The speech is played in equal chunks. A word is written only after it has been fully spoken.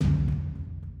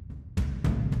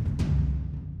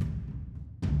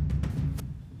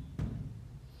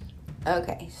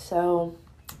Okay, so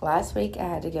last week I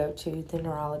had to go to the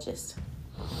neurologist.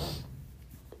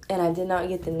 And I did not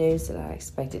get the news that I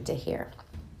expected to hear.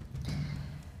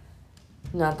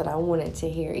 Not that I wanted to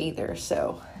hear either,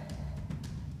 so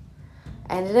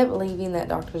I ended up leaving that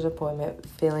doctor's appointment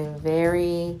feeling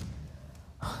very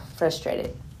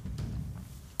frustrated.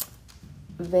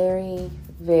 Very,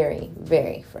 very,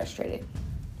 very frustrated.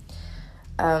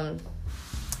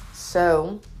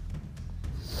 So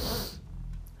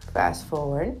fast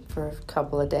forward for a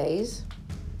couple of days,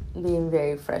 being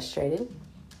very frustrated.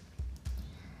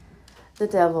 The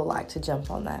devil liked to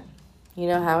jump on that. You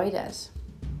know how he does.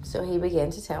 So he began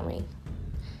to tell me,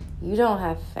 you don't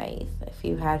have faith. If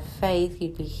you had faith,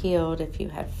 you'd be healed. If you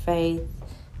had faith,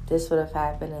 this would have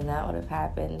happened and that would have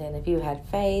happened. And if you had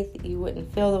faith, you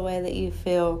wouldn't feel the way that you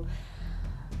feel.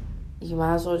 You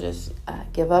might as well just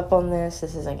give up on this.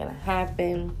 This isn't going to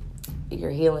happen.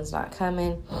 Your healing's not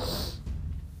coming.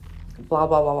 Blah,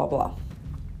 blah, blah, blah, blah.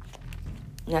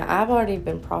 Now, I've already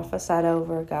been prophesied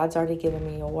over. God's already given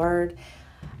me a word.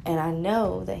 And I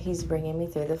know that he's bringing me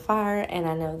through the fire. And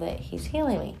I know that he's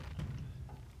healing me.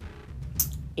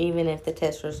 Even if the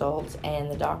test results and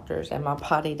the doctors and my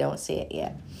body don't see it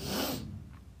yet.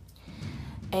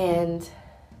 And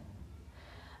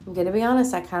I'm going to be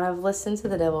honest, I kind of listened to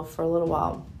the devil for a little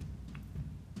while.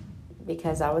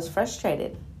 Because I was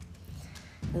frustrated.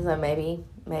 I was like, maybe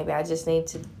I just need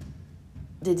to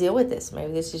deal with this.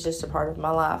 Maybe this is just a part of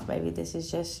my life. Maybe this is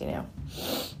just,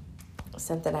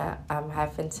 something I'm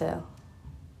having to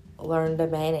learn to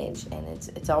manage. And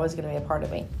it's always going to be a part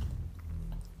of me.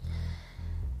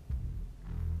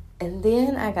 And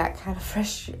then I got kind of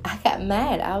frustrated. I got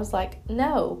mad. I was like,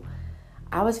 no.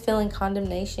 I was feeling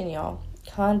condemnation, y'all.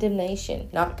 Condemnation,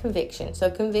 not conviction.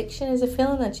 So conviction is a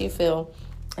feeling that you feel.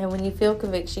 And when you feel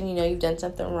conviction, you know you've done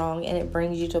something wrong. And it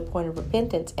brings you to a point of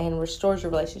repentance and restores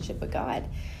your relationship with God.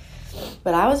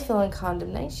 But I was feeling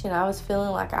condemnation. I was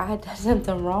feeling like I had done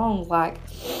something wrong. Like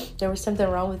there was something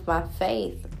wrong with my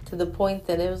faith. To the point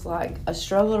that it was like a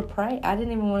struggle to pray. I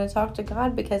didn't even want to talk to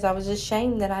God because I was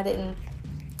ashamed that I didn't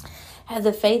have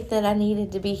the faith that I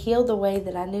needed to be healed the way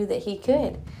that I knew that he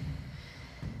could.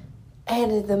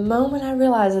 And at the moment I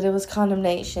realized that it was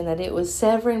condemnation, that it was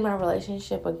severing my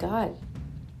relationship with God,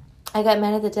 I got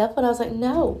mad at the devil and I was like,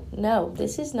 no,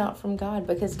 this is not from God,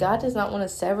 because God does not want to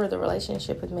sever the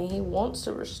relationship with me. He wants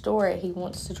to restore it. He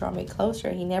wants to draw me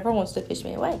closer. He never wants to push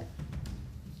me away.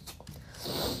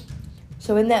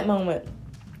 So in that moment,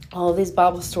 all these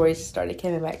Bible stories started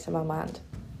coming back to my mind.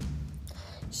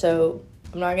 So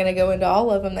I'm not going to go into all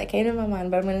of them that came to my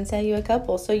mind, but I'm going to tell you a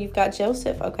couple. So you've got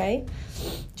Joseph, okay?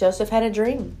 Joseph had a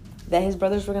dream that his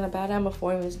brothers were going to bow down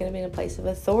before him. He was going to be in a place of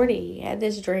authority. He had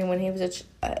this dream when he was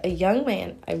a young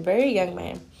man, a very young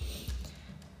man.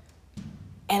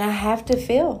 And I have to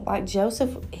feel like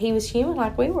Joseph, he was human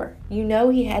like we were. You know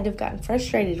he had to have gotten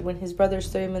frustrated when his brothers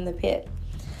threw him in the pit.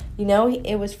 You know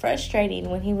it was frustrating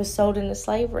when he was sold into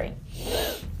slavery.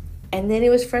 And then it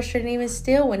was frustrating even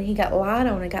still when he got lied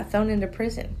on and got thrown into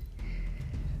prison.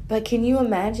 But can you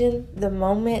imagine the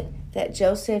moment that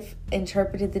Joseph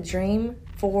interpreted the dream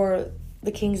for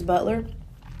the king's butler?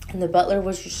 And the butler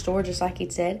was restored just like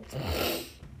he'd said.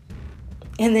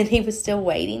 And then he was still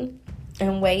waiting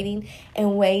and waiting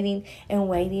and waiting and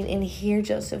waiting. And here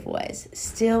Joseph was,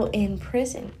 still in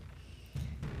prison.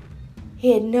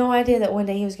 He had no idea that one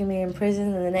day he was going to be in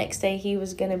prison and the next day he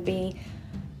was going to be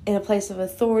in a place of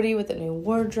authority with a new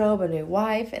wardrobe, a new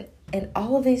wife, and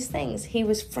all of these things. He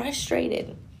was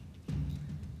frustrated.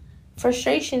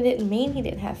 Frustration didn't mean he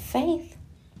didn't have faith.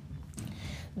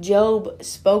 Job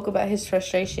spoke about his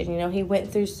frustration. You know, he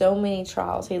went through so many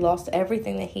trials. He lost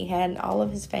everything that he had and all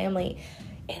of his family.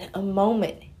 In a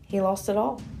moment, he lost it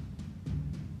all.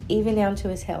 Even down to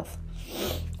his health.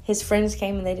 His friends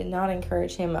came and they did not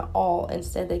encourage him at all.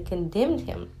 Instead, they condemned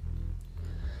him.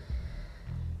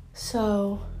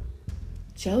 So,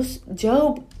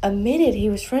 Job admitted he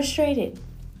was frustrated.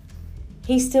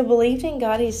 He still believed in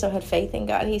God. He still had faith in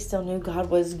God. He still knew God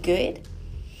was good.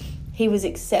 He was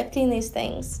accepting these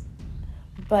things.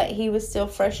 But he was still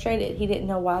frustrated. He didn't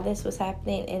know why this was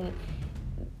happening. And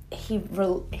he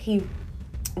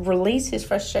released his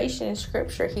frustration in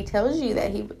Scripture. He tells you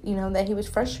that he was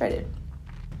frustrated.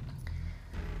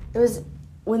 It was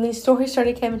when these stories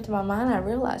started coming to my mind, I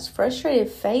realized frustrated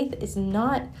faith is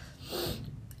not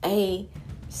a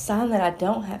sign that I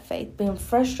don't have faith. Being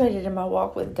frustrated in my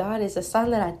walk with God is a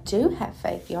sign that I do have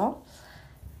faith, y'all.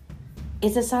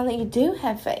 It's a sign that you do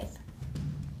have faith.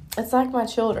 It's like my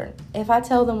children. If I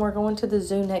tell them we're going to the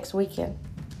zoo next weekend,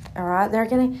 all right, they're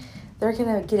gonna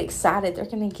get excited. They're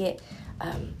gonna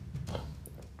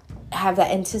have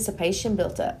that anticipation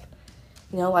built up.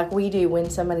 Like we do when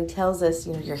somebody tells us,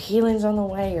 your healing's on the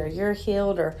way, or you're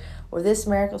healed, or this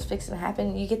miracle's fixing to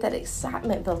happen. You get that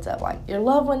excitement built up, like your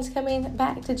loved one's coming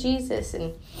back to Jesus,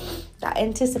 and that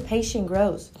anticipation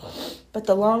grows. But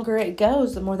the longer it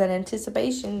goes, the more that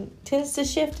anticipation tends to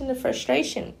shift into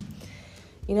frustration.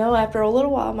 After a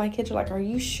little while, my kids are like, are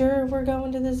you sure we're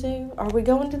going to the zoo? Are we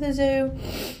going to the zoo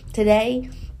today?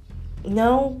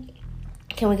 No.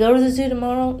 Can we go to the zoo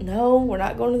tomorrow? No, we're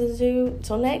not going to the zoo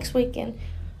until next weekend.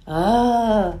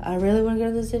 I really want to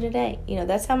go to the zoo today.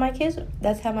 That's how my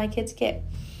kids get.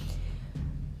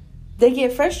 They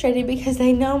get frustrated because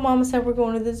they know Mama said we're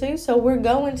going to the zoo, so we're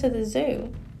going to the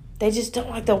zoo. They just don't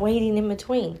like the waiting in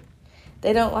between.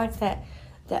 They don't like that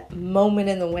moment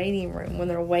in the waiting room when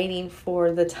they're waiting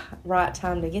for the right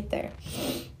time to get there.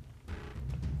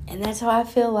 And that's how I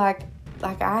feel like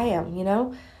I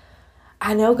am,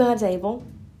 I know God's able.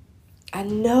 I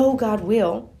know God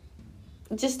will.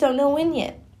 I just don't know when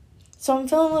yet. So I'm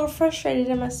feeling a little frustrated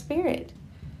in my spirit.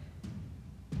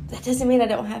 That doesn't mean I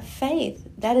don't have faith.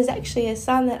 That is actually a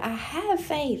sign that I have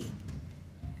faith.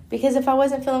 Because if I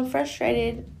wasn't feeling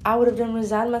frustrated, I would have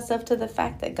resigned myself to the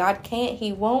fact that God can't,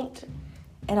 He won't,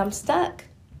 and I'm stuck.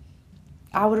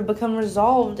 I would have become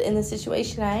resolved in the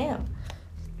situation I am.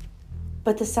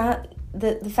 But the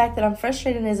fact that I'm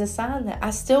frustrated is a sign that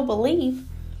I still believe.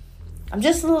 I'm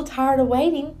just a little tired of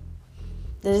waiting.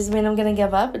 That doesn't mean I'm going to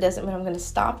give up. It doesn't mean I'm going to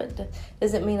stop. It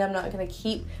doesn't mean I'm not going to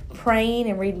keep praying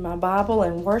and reading my Bible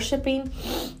and worshiping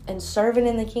and serving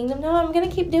in the kingdom. No, I'm going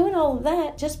to keep doing all of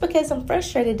that. Just because I'm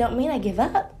frustrated don't mean I give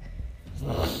up.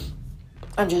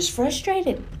 I'm just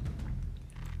frustrated.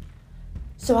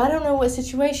 So I don't know what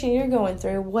situation you're going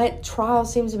through, what trial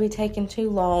seems to be taking too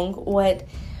long,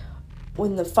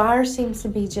 when the fire seems to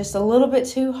be just a little bit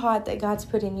too hot that God's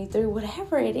putting you through,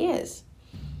 whatever it is,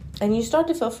 and you start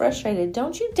to feel frustrated,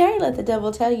 don't you dare let the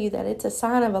devil tell you that it's a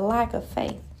sign of a lack of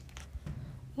faith.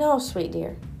 No, sweet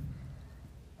dear.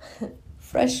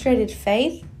 Frustrated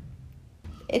faith,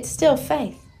 it's still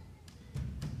faith.